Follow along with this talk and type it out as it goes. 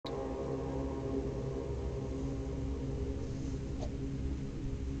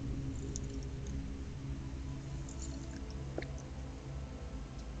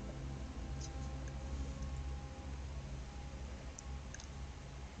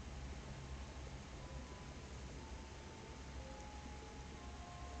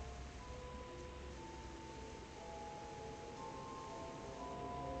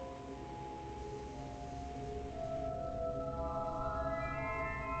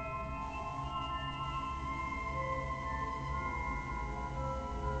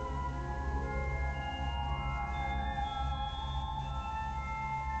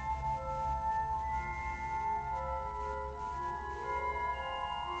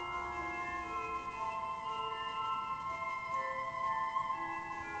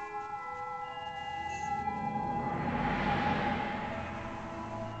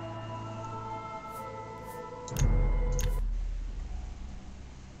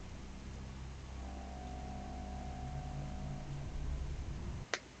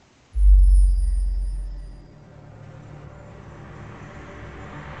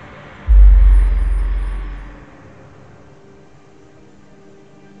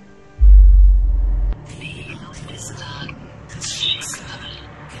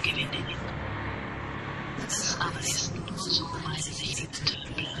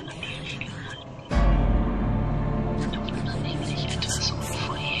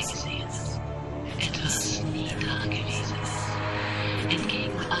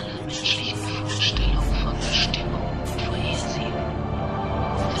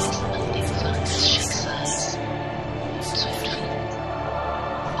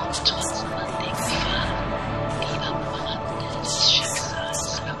trotz mancher Gefahr, die am Rande des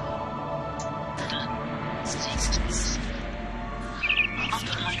Schicksals lauern. Dann siehst du es. Auf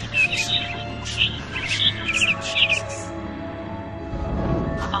eine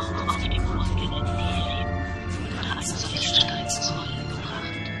auch auf dem goldenen Nehrim wurde ein solcher Stein ins Rollen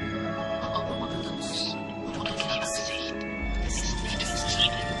gebracht. Ob unbewusst oder durch Absicht, ist nicht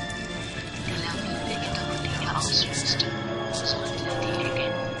festzustellen. Der lärmende Eindruck, den er auslöste, sollte die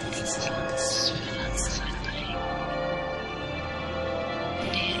Legenden dieses Landes für lange Zeit prägen.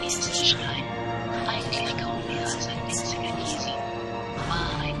 Der erste Stein, eigentlich kaum mehr als ein winziger Esel, war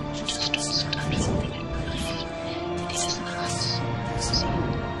ein gutes Dutzend an Familien begriffen, die des Nachts Musik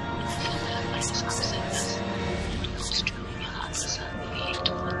im Form eines Absenders und Kostüm ihrer Ansagen gelegt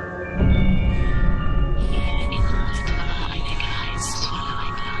wurden. Ihr Inhalt war eine geheimnisvolle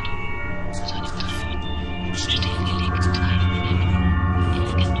Einladung zu einem Treffen, stillgelegten Teilnehmern,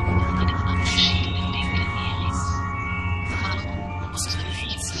 irgendwo an einem abgeschiedenen Winkel Nehrims. Warum und zu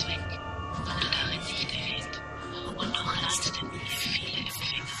welchem Zweck wurde darin nicht erwähnt, und doch leisteten mir viele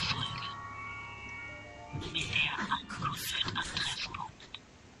Empfänger Folge. Mit der Ankunft am Treffpunkt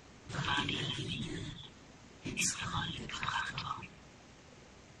war die Lawine ins Rollen gebracht worden.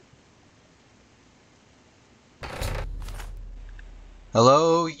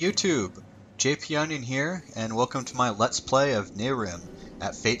 Hello YouTube! JP Onion here, and welcome to my Let's Play of Nehrim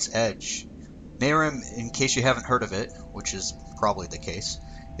at Fate's Edge. Nehrim, in case you haven't heard of it, which is probably the case,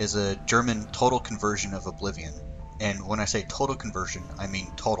 is a German total conversion of Oblivion. And when I say total conversion, I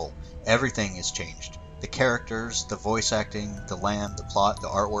mean total. Everything is changed. The characters, the voice acting, the land, the plot, the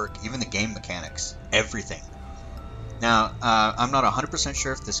artwork, even the game mechanics. Everything. Now, I'm not 100%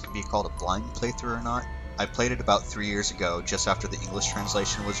 sure if this could be called a blind playthrough or not. I played it about 3 years ago, just after the English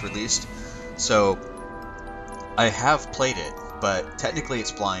translation was released. So, I have played it, but technically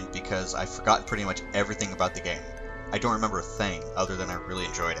it's blind because I've forgotten pretty much everything about the game. I don't remember a thing, other than I really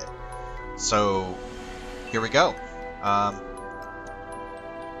enjoyed it. So, here we go.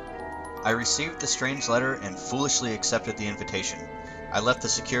 I received the strange letter and foolishly accepted the invitation. I left the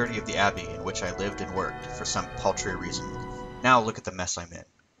security of the abbey in which I lived and worked for some paltry reason. Now look at the mess I'm in.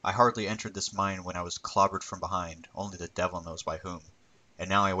 I hardly entered this mine when I was clobbered from behind, only the devil knows by whom. And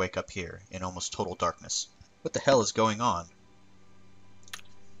now I wake up here, in almost total darkness. What the hell is going on?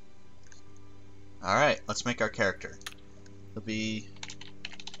 Alright, let's make our character. He'll be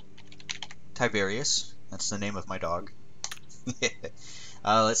Tyberious. That's the name of my dog.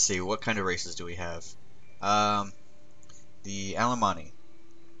 Let's see, what kind of races do we have? The Alemanni.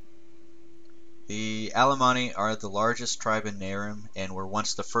 The Alemanni are the largest tribe in Nehrim and were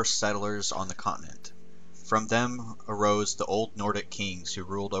once the first settlers on the continent. From them arose the old Nordic kings who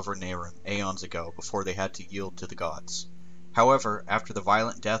ruled over Nehrim aeons ago before they had to yield to the gods. However, after the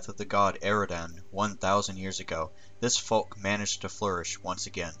violent death of the god Eridan 1,000 years ago, this folk managed to flourish once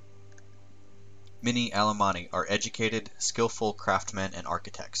again. Many Alemanni are educated, skillful craftsmen and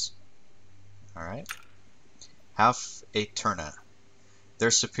architects. Alright. Half Aeterna.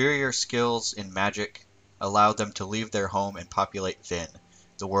 Their superior skills in magic allowed them to leave their home and populate Vin,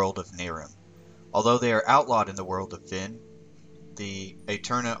 the world of Nehrim. Although they are outlawed in the world of Vin, the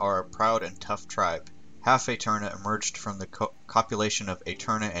Aeterna are a proud and tough tribe. Half Aeterna emerged from the copulation of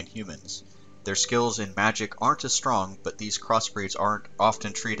Aeterna and humans. Their skills in magic aren't as strong, but these crossbreeds aren't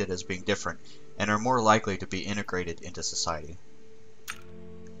often treated as being different, and are more likely to be integrated into society.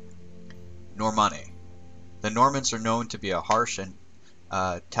 Normanni. The Normans are known to be a harsh and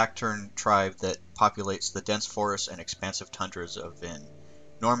taciturn tribe that populates the dense forests and expansive tundras of Vin.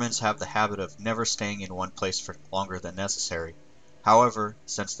 Normans have the habit of never staying in one place for longer than necessary. However,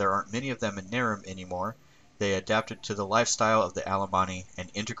 since there aren't many of them in Nehrim anymore, they adapted to the lifestyle of the Alemanni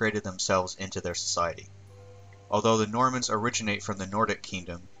and integrated themselves into their society. Although the Normans originate from the Nordic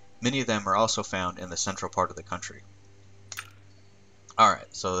kingdom, many of them are also found in the central part of the country.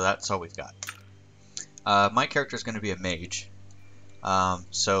 Alright, so that's all we've got. My character is going to be a mage,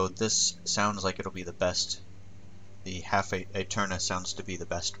 so this sounds like it'll be the best. The Half Aeterna sounds to be the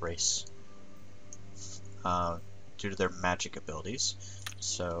best race due to their magic abilities,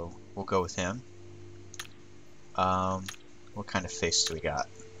 so we'll go with him. What kind of face do we got?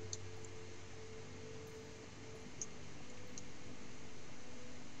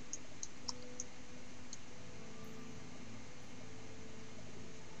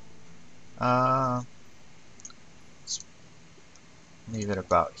 Let's leave it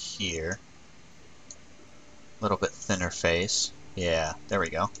about here. A little bit thinner face. Yeah, there we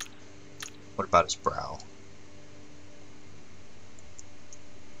go. What about his brow?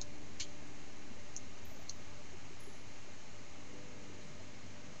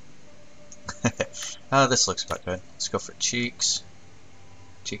 Oh, this looks quite good. Let's go for cheeks.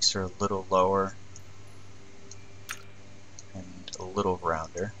 Cheeks are a little lower and a little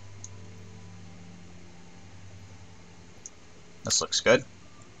rounder. This looks good.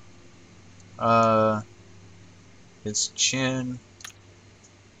 His chin.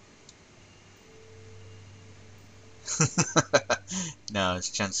 No, his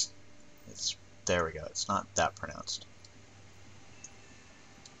chin's. There we go. It's not that pronounced.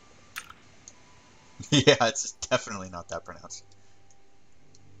 Yeah, it's definitely not that pronounced.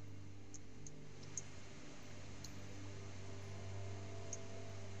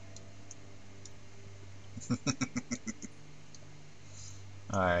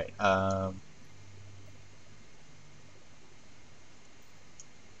 Alright, I'd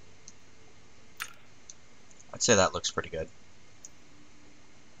say that looks pretty good.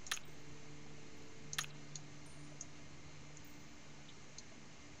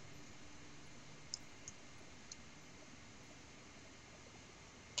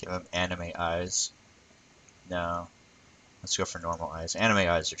 Give him anime eyes. No. Let's go for normal eyes. Anime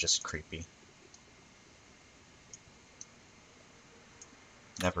eyes are just creepy.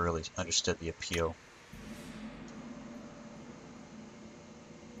 Never really understood the appeal.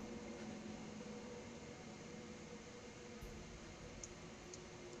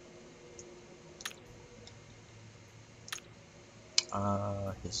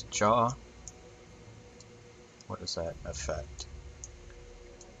 His jaw. What does that affect?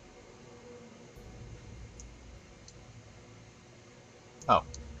 Oh.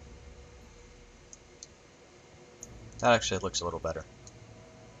 That actually looks a little better.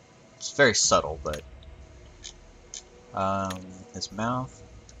 It's very subtle, but... his mouth.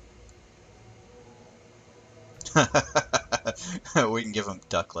 We can give him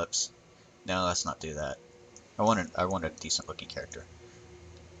duck lips. No, let's not do that. I want a decent looking character.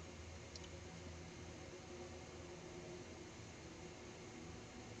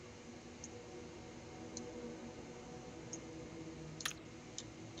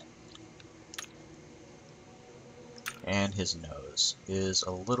 And his nose is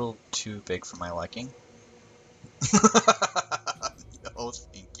a little too big for my liking. No,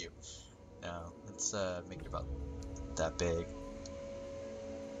 thank you. No, let's make it about that big.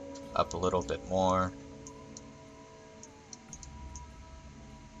 Up a little bit more.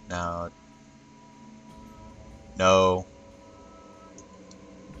 No. No.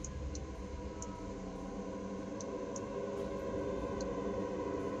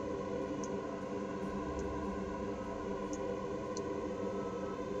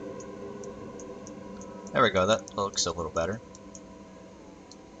 There we go, that looks a little better.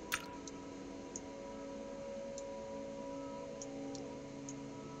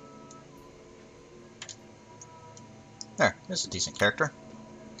 There's a decent character.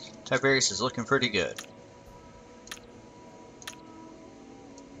 Tyberious is looking pretty good.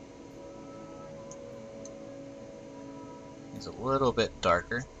 He's a little bit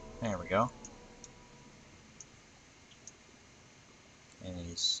darker. There we go. And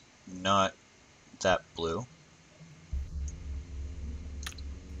he's not that blue.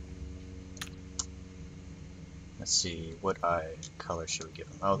 Let's see, what eye color should we give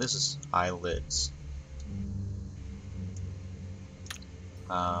him? Oh, this is eyelids.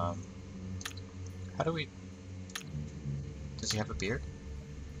 How do we... Does he have a beard?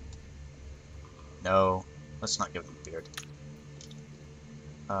 No, let's not give him a beard.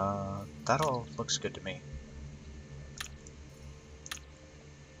 That all looks good to me.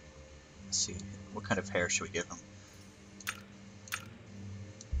 Let's see, what kind of hair should we give him?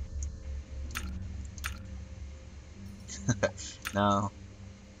 No.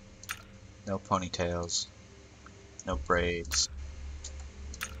 No ponytails. No braids.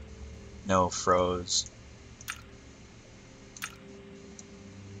 No froze.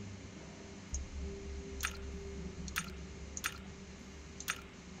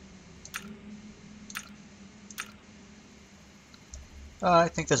 I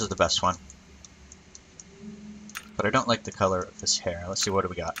think this is the best one. But I don't like the color of his hair. Let's see, what do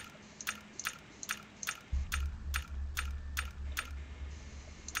we got?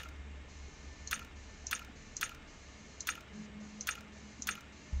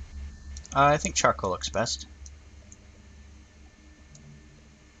 I think charcoal looks best.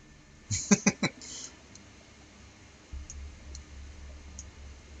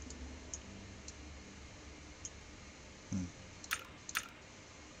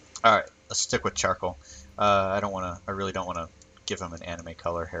 Alright, let's stick with charcoal. I really don't want to give him an anime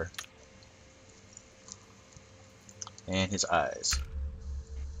color here. And his eyes.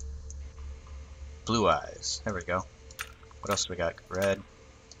 Blue eyes. There we go. What else do we got? Red.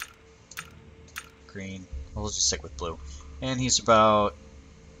 green. We'll just stick with blue. And he's about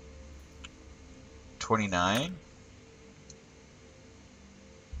 29.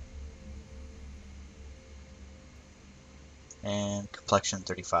 And complexion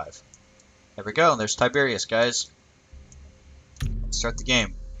 35. There we go. There's Tyberious, guys. Let's start the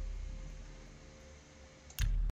game.